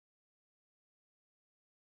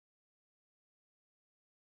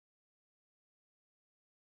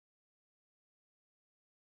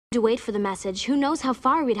To wait for the message, who knows how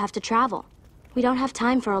far we'd have to travel. We don't have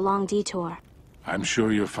time for a long detour. I'm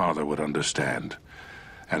sure your father would understand,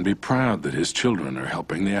 and be proud that his children are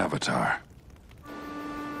helping the Avatar.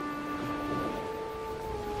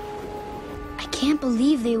 I can't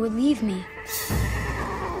believe they would leave me.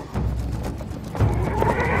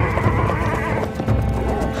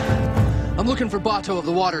 I'm looking for Bato of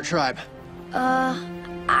the Water Tribe.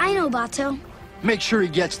 I know Bato. Make sure he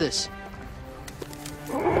gets this.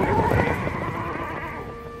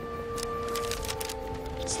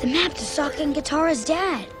 It's the map to Sokka and Katara's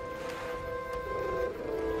dad.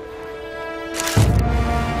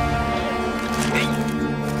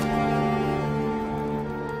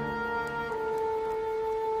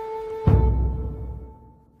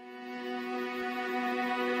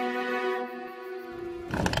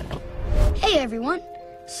 Hey everyone.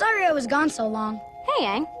 Sorry I was gone so long. Hey,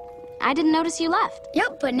 Aang. I didn't notice you left.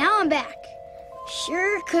 Yep, but now I'm back.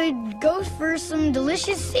 Sure could go for some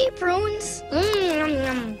delicious sea prunes.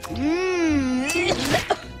 Mmm.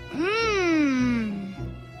 Mmm.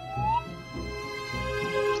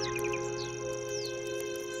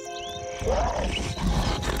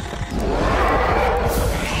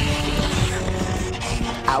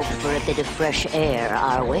 Out for a bit of fresh air,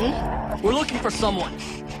 are we? We're looking for someone.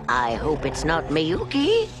 I hope it's not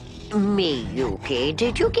Miyuki. Miyuki,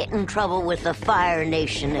 did you get in trouble with the Fire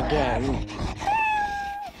Nation again?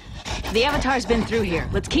 The Avatar's been through here.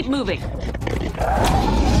 Let's keep moving.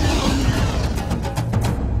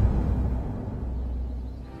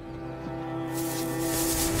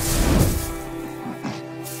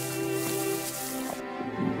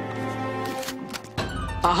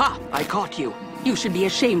 Aha! I caught you. You should be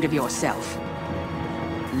ashamed of yourself.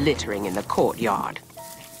 Littering in the courtyard.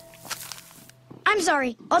 I'm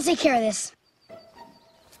sorry. I'll take care of this.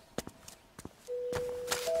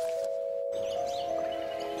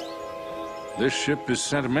 This ship is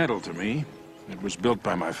sentimental to me. It was built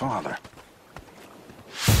by my father.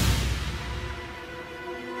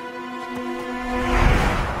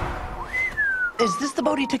 Is this the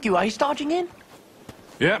boat he took you ice dodging in?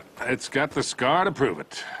 Yep, it's got the scar to prove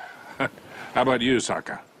it. How about you,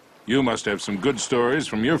 Sokka? You must have some good stories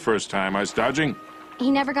from your first time ice dodging.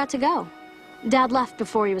 He never got to go. Dad left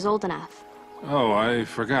before he was old enough. Oh, I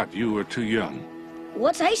forgot you were too young.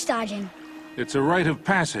 What's ice dodging? It's a rite of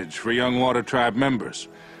passage for young Water Tribe members.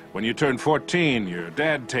 When you turn 14, your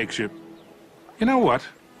dad takes you... You know what?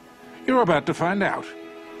 You're about to find out.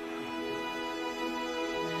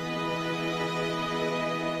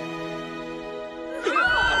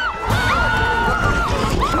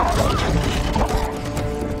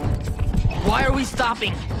 Why are we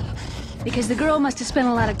stopping? Because the girl must have spent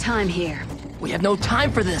a lot of time here. We have no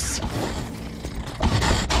time for this.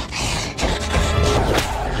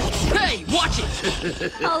 Hey, watch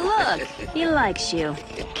it! Oh, look! He likes you.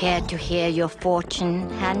 Care to hear your fortune,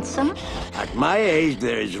 handsome? At my age,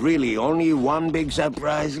 there is really only one big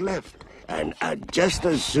surprise left. And I'd just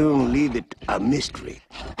as soon leave it a mystery.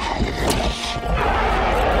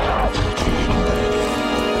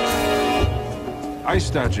 Ice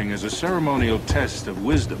dodging is a ceremonial test of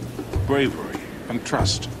wisdom, bravery, and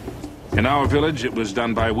trust. In our village, it was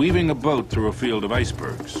done by weaving a boat through a field of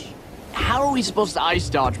icebergs. How are we supposed to ice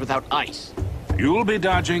dodge without ice? You'll be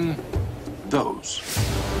dodging those.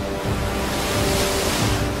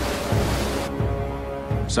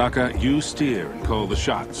 Sokka, you steer and call the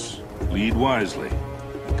shots. Lead wisely.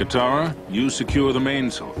 Katara, you secure the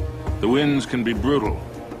mainsail. The winds can be brutal,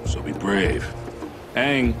 so be brave.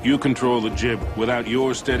 Aang, you control the jib. Without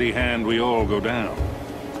your steady hand, we all go down.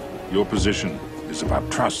 Your position is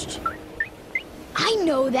about trust. I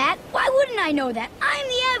know that. Why wouldn't I know that? I'm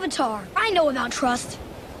the Avatar. I know about trust.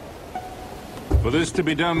 For this to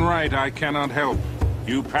be done right, I cannot help.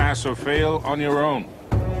 You pass or fail on your own.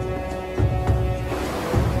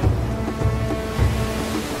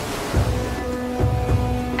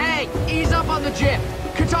 Hey, ease up on the jib.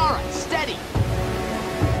 Katara, steady.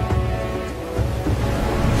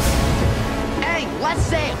 Hey, let's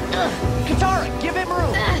sail. Katara, give him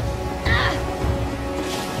room.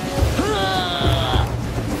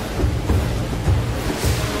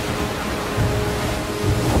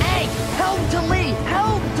 Hey, help to lead!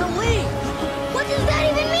 Help to lead! What does that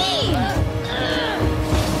even mean?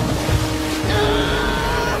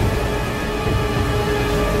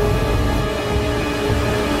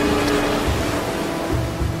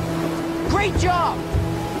 Great job!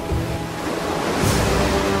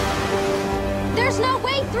 There's no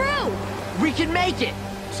way through! We can make it!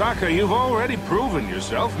 Sokka, you've already proven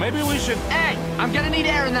yourself. Maybe we should... Hey, I'm gonna need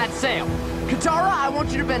air in that sail. Katara, I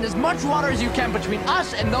want you to bend as much water as you can between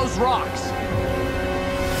us and those rocks.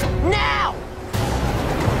 Now!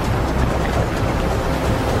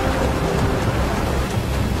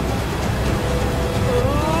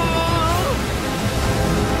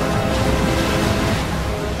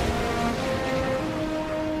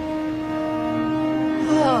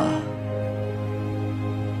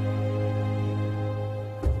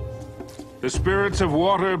 The spirits of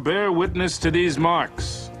water bear witness to these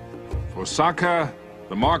marks. For Sokka,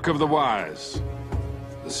 the mark of the wise,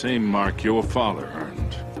 the same mark your father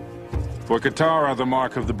earned. For Katara, the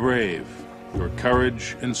mark of the brave, your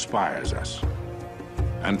courage inspires us.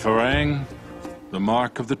 And for Aang, the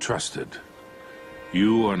mark of the trusted.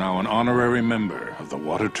 You are now an honorary member of the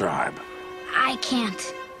Water Tribe. I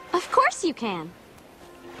can't. Of course you can.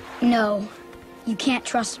 No, you can't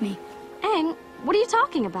trust me. Aang, what are you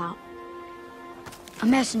talking about? A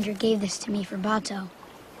messenger gave this to me for Bato.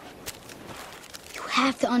 You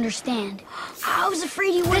have to understand. I was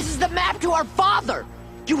afraid he was... This is the map to our father!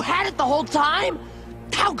 You had it the whole time?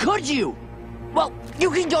 How could you? Well, you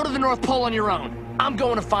can go to the North Pole on your own. I'm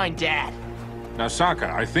going to find Dad. Now,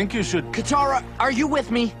 Sokka, I think you should... Katara, are you with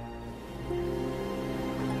me?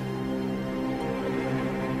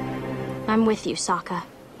 I'm with you, Sokka.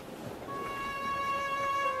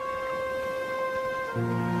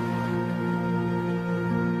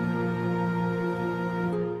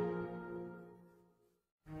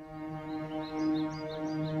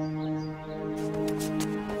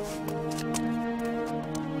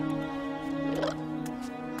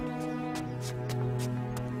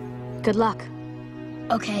 Good luck.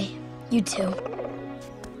 Okay, you too.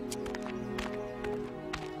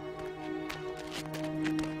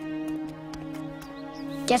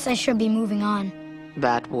 Guess I should be moving on.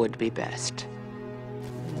 That would be best.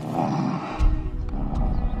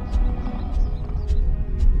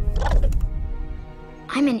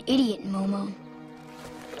 I'm an idiot, Momo.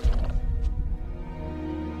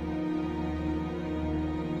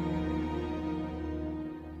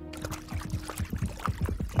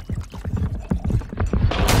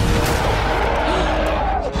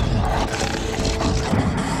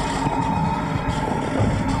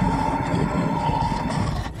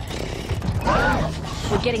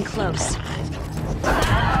 We're getting close.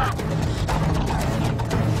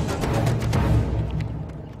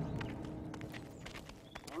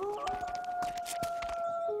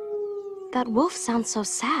 That wolf sounds so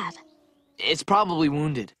sad. It's probably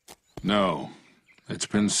wounded. No. It's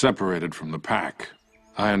been separated from the pack.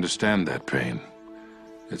 I understand that pain.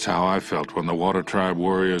 It's how I felt when the Water Tribe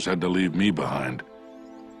warriors had to leave me behind.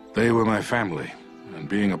 They were my family, and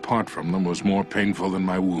being apart from them was more painful than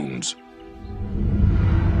my wounds.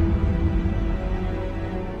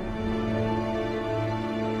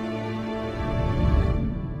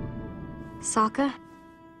 Sokka?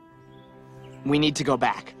 We need to go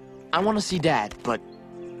back. I want to see Dad, but